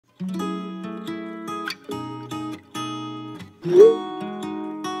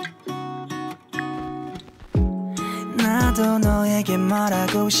나도 너에게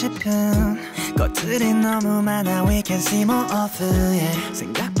말하고 싶은 것들이 너무 많아. We can see more of it, yeah.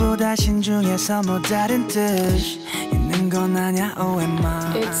 생각보다 신중해서 뭐 다른 뜻 있는 건 아냐. Oh, am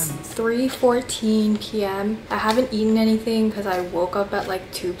I? It's 3:14 p.m. I haven't eaten anything because I woke up at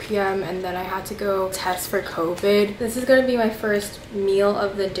like 2 p.m. and then I had to go test for COVID. This is going to be my first meal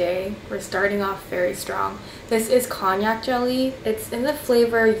of the day. We're starting off very strong. This is cognac jelly. It's in the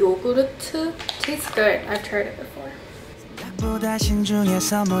flavor yogurt. Tastes good. I've tried it before. 보다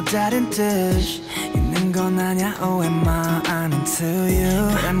신중해서 뭐 다른 뜻 있는 건 아냐. Oh, am I into you?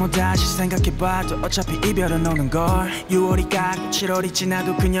 그래 뭐 다시 생각해봐도 어차피 이별은 오는 걸. 6월이 가고 7월이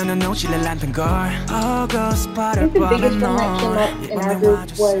지나도 그녀는 오질 않던 걸. August I think the biggest one that came up in our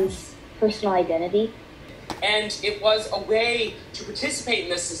group was personal identity. And it was a way to participate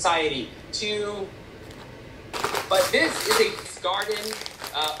in this society, but this is a garden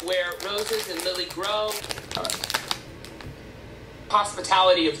where roses and lily grow.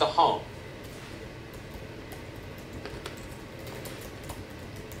 Hospitality of the home.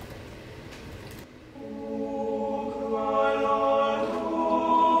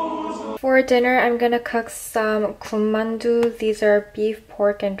 For dinner, I'm gonna cook some 군만두. These are beef,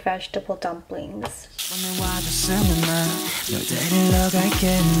 pork, and vegetable dumplings. I'm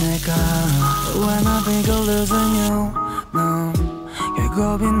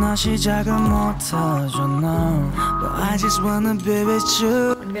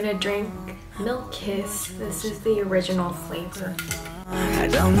gonna drink Milk Kiss. This is the original flavor. I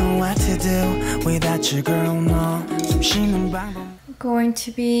don't know what to do without you, girl. No. I'm going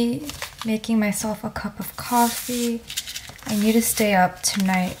to be making myself a cup of coffee. I need to stay up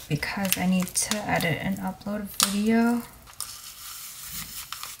tonight because I need to edit and upload a video.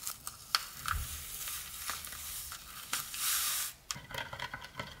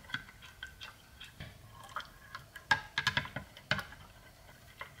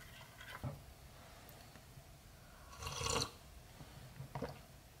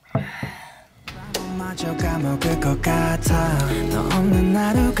 까먹을 것 같아. 너 없는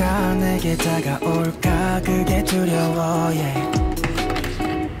하루가 내게 다가올까 그게 두려워. Yeah.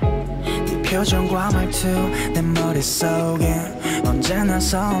 네 표정과 말투 내 머릿속에 언제나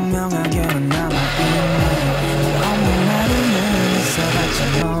선명하게만 남아있네. 너 없는 하루는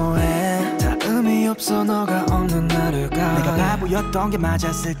있어봤자 뭐해. 다 의미 없어 너가 없는 하루가. 내가 바보였던 게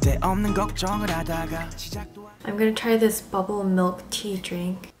맞았을 때 없는 걱정을 하다가 시작도. I'm gonna try this bubble milk tea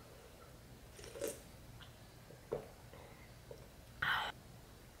drink.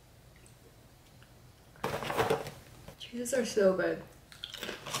 These are so good.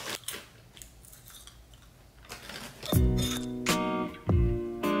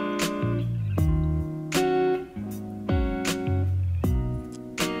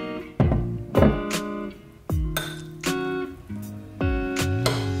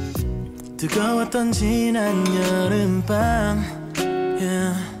 뜨거웠던 지난 여름밤,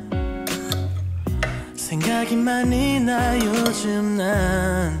 yeah. 생각이 많이 나 요즘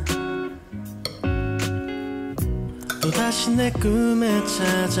난. 또다시 내 꿈에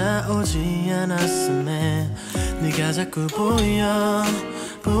찾아오지 않았음에 네가 자꾸 보여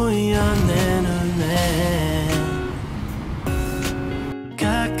내 눈에.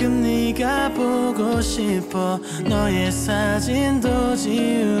 가끔 네가 보고 싶어. 너의 사진도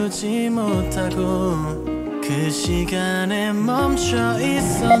지우지 못하고 그 시간에 멈춰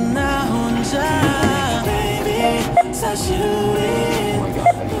있어 나 혼자. Baby, 사실 우리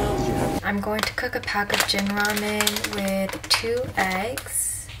I'm going to cook a pack of Jin ramen with 2 eggs.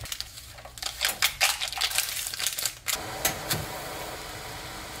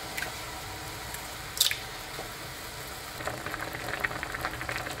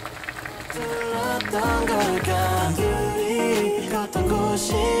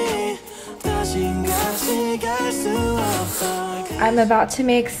 I'm about to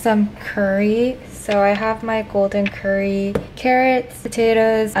make some curry. So I have my golden curry, carrots,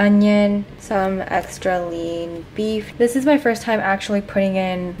 potatoes, onion, some extra lean beef. This is my first time actually putting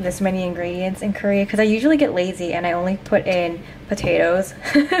in this many ingredients in curry because I usually get lazy and I only put in potatoes.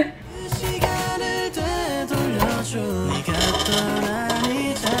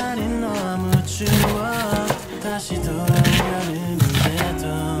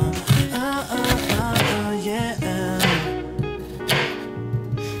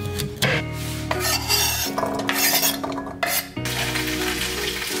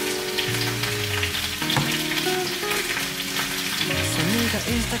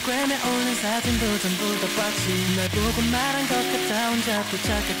 인스타그램에 인스타그램에 올린 사진도 전부 다 봤지 날 보고 말한 것 같아 혼자도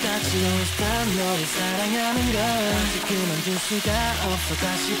착각하지 스탑 너를 사랑하는 걸 아직 그만둘 수가 없어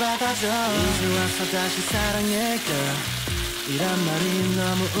다시 받아줘 이제 와서 다시 사랑해 girl 이란 말이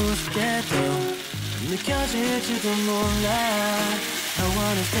너무 우습게도 느껴질지도 몰라 I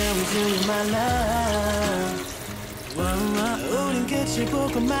wanna stay with you in my life 우린 끝을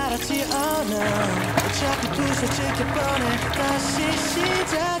보고 말하지 않아 어차피 부서질게 뻔해 다시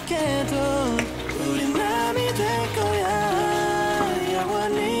시작해도 우린 남이 될 거야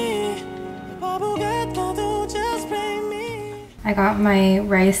영원히 바보 같아도 just blame me I got my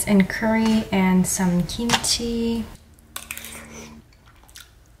rice and curry and some kimchi.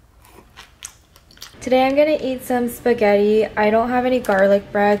 Today I'm gonna eat some spaghetti. I don't have any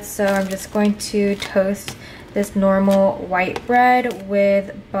garlic bread, so I'm just going to toast this normal white bread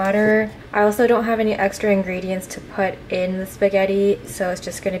with butter. I also don't have any extra ingredients to put in the spaghetti, so it's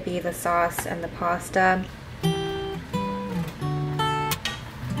just gonna be the sauce and the pasta.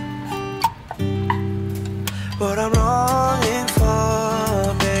 What I'm longing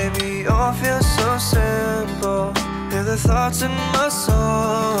for, baby, all feels so simple. Hear the thoughts in my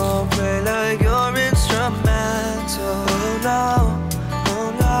soul, play like you're instrumental. Oh no,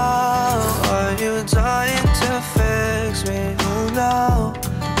 oh no, are you dying to fix me? Oh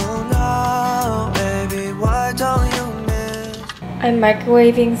no, baby, why don't you miss? I'm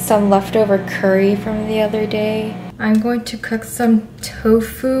microwaving some leftover curry from the other day. I'm going to cook some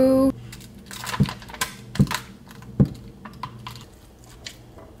tofu.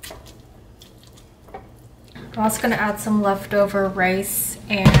 I'm also going to add some leftover rice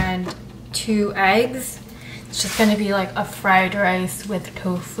and 2 eggs. It's just going to be like a fried rice with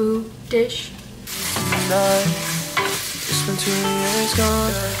tofu dish. It's been 2 years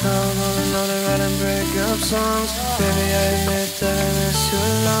gone. Now I'm all alone and writing breakup songs. Baby, I admit that I miss your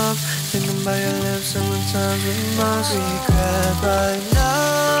love. Thinking about your lips and the times we must regret right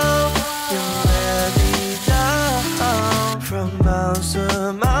now. You let me down. From mountains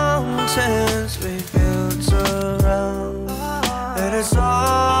to mountains we built around. And it's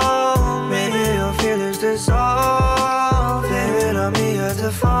all maybe your feelings dissolve. Blaming on me at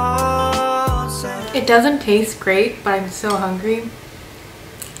the fall. It doesn't taste great, but I'm so hungry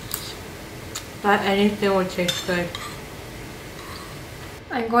that anything would taste good.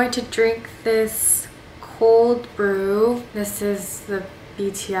 I'm going to drink this cold brew. This is the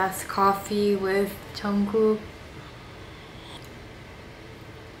BTS coffee with Jung.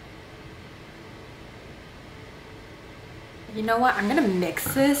 You know what? I'm gonna mix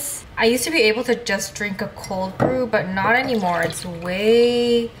this. I used to be able to just drink a cold brew, but not anymore. It's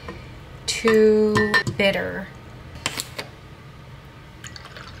way too bitter.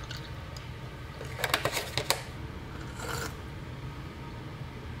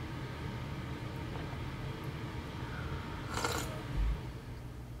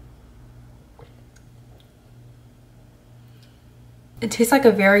 It tastes like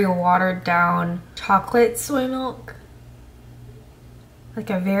a very watered down chocolate soy milk. Like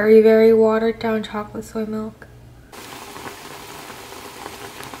a very, very watered down chocolate soy milk.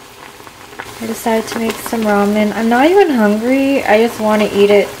 I decided to make some ramen. I'm not even hungry. I just want to eat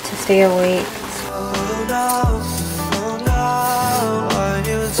it to stay awake. Oh no, are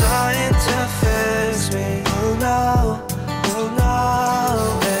you trying to fix me? Oh no,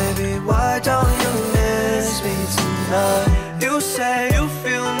 baby, why don't you miss me tonight? You say you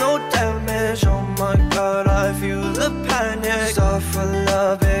feel no damage. Oh my god, I feel the panic. Stop for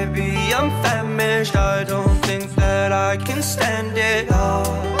love, baby, I'm famished. I don't think that I can stand it.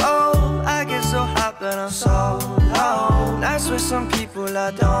 Oh, I get so hot that I'm so low. That's with some people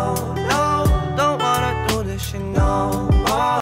I don't know. Don't wanna do this, you know.